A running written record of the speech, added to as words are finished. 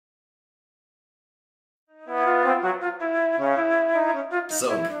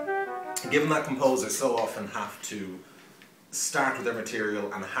So, given that composers so often have to start with their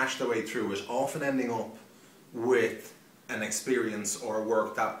material and hash their way through it, often ending up with an experience or a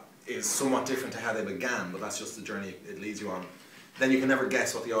work that is somewhat different to how they began, but that's just the journey it leads you on, then you can never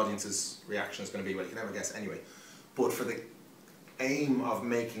guess what the audience's reaction is going to be. Well, you can never guess anyway. But for the aim of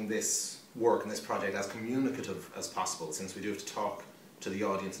making this work and this project as communicative as possible, since we do have to talk to the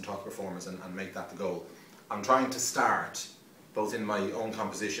audience and talk to performers and make that the goal, I'm trying to start, both in my own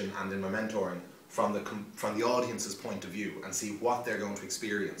composition and in my mentoring, from the audience's point of view and see what they're going to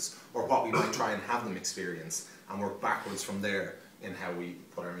experience, or what we might try and have them experience, and work backwards from there in how we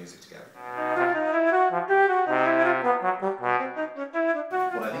put our music together.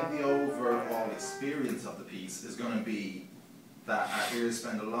 But I think the overall experience of the piece is going to be that our ears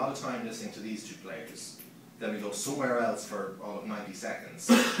spend a lot of time listening to these two players, then we go somewhere else for all of 90 seconds,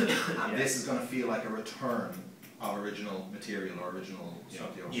 and this is going to feel like a return of original material or original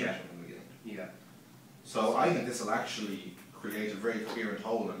stuff the orchestration from the beginning. Yeah. So I think this will actually create a very coherent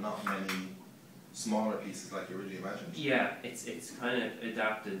whole and not many smaller pieces like you originally imagined. Yeah, it's kind of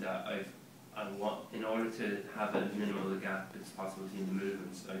adapted that I want, in order to have a minimal gap as possible between the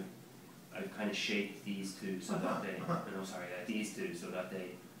movements, I've kind of shaped these two so that they, no sorry, these two so that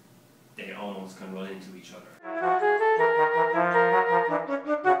they almost can run into each other.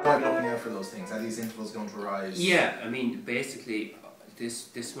 I'm looking out for those things. Are these intervals going to rise? Yeah, I mean basically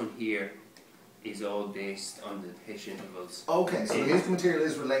this one here is all based on the pitch intervals. Okay, so the musical material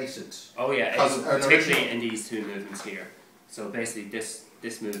is related. Oh yeah, particularly in these two movements here. So basically this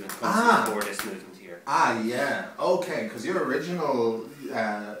movement comes before this movement here. Ah, yeah. Okay, because your original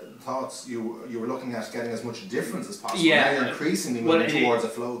thoughts, you were looking at getting as much difference as possible. Yeah. Now you're increasingly moving towards a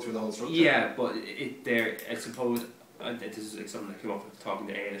flow through the whole structure. Yeah, but I suppose, this is like something that came up with talking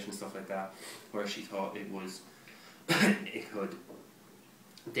to Ailish and stuff like that, where she thought it was,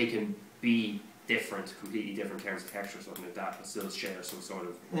 they can be different, completely different in terms of texture or something like that, but still share some sort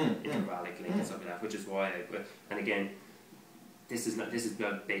of intervallic link and stuff like that, which is why and again, this is not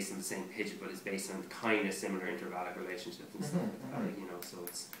based on the same pitch, but it's based on kind of similar intervallic relationships and stuff like that, you know, so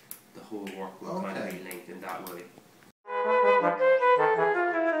it's, the whole work will kind of be linked in that way.